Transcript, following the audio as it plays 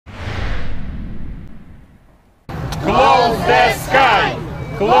the sky!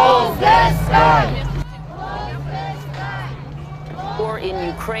 Close the sky! War in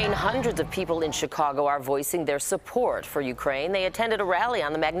Ukraine, hundreds of people in Chicago are voicing their support for Ukraine. They attended a rally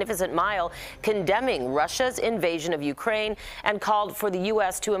on the Magnificent Mile condemning Russia's invasion of Ukraine and called for the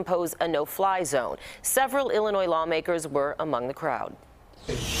U.S. to impose a no-fly zone. Several Illinois lawmakers were among the crowd.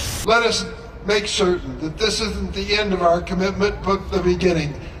 Let us make certain that this isn't the end of our commitment, but the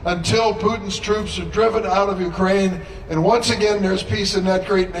beginning, until Putin's troops are driven out of Ukraine and once again there's peace in that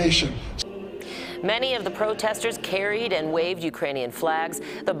great nation. Many of the protesters carried and waved Ukrainian flags.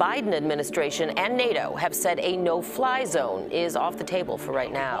 The Biden administration and NATO have said a no-fly zone is off the table for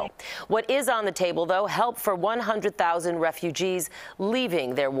right now. What is on the table, though, help for 100,000 refugees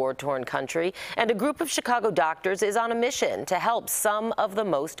leaving their war-torn country. And a group of Chicago doctors is on a mission to help some of the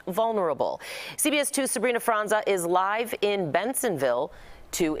most vulnerable. CBS 2's Sabrina Franza is live in Bensenville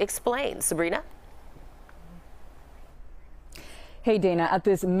to explain. Sabrina? Hey, Dana, at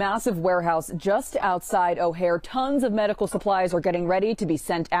this massive warehouse just outside O'Hare, tons of medical supplies are getting ready to be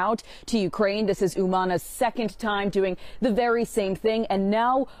sent out to Ukraine. This is Umana's second time doing the very same thing, and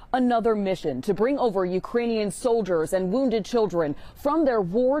now another mission to bring over Ukrainian soldiers and wounded children from their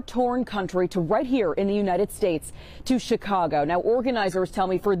war-torn country to right here in the United States to Chicago. Now, organizers tell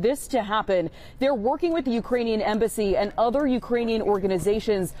me for this to happen, they're working with the Ukrainian embassy and other Ukrainian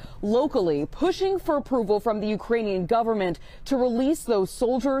organizations locally, pushing for approval from the Ukrainian government to release those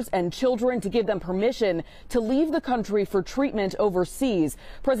soldiers and children, to give them permission to leave the country for treatment overseas.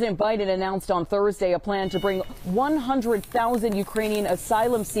 President Biden announced on Thursday a plan to bring 100,000 Ukrainian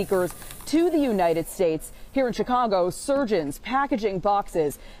asylum seekers to the United States. Here in Chicago, surgeons packaging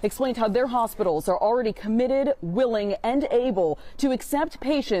boxes explained how their hospitals are already committed, willing, and able to accept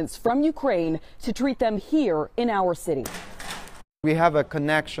patients from Ukraine to treat them here in our city. We have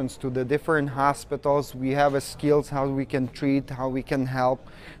connections to the different hospitals. We have skills how we can treat, how we can help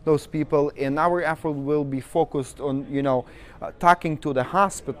those people. And our effort will be focused on, talking to the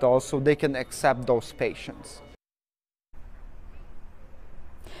hospitals so they can accept those patients.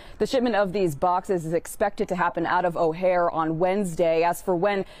 The shipment of these boxes is expected to happen out of O'Hare on Wednesday. As for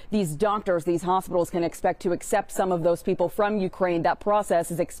when these doctors, these hospitals can expect to accept some of those people from Ukraine, that process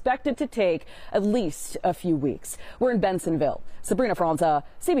is expected to take at least a few weeks. We're in Bensenville. Sabrina Franza,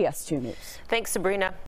 CBS 2 News. Thanks, Sabrina.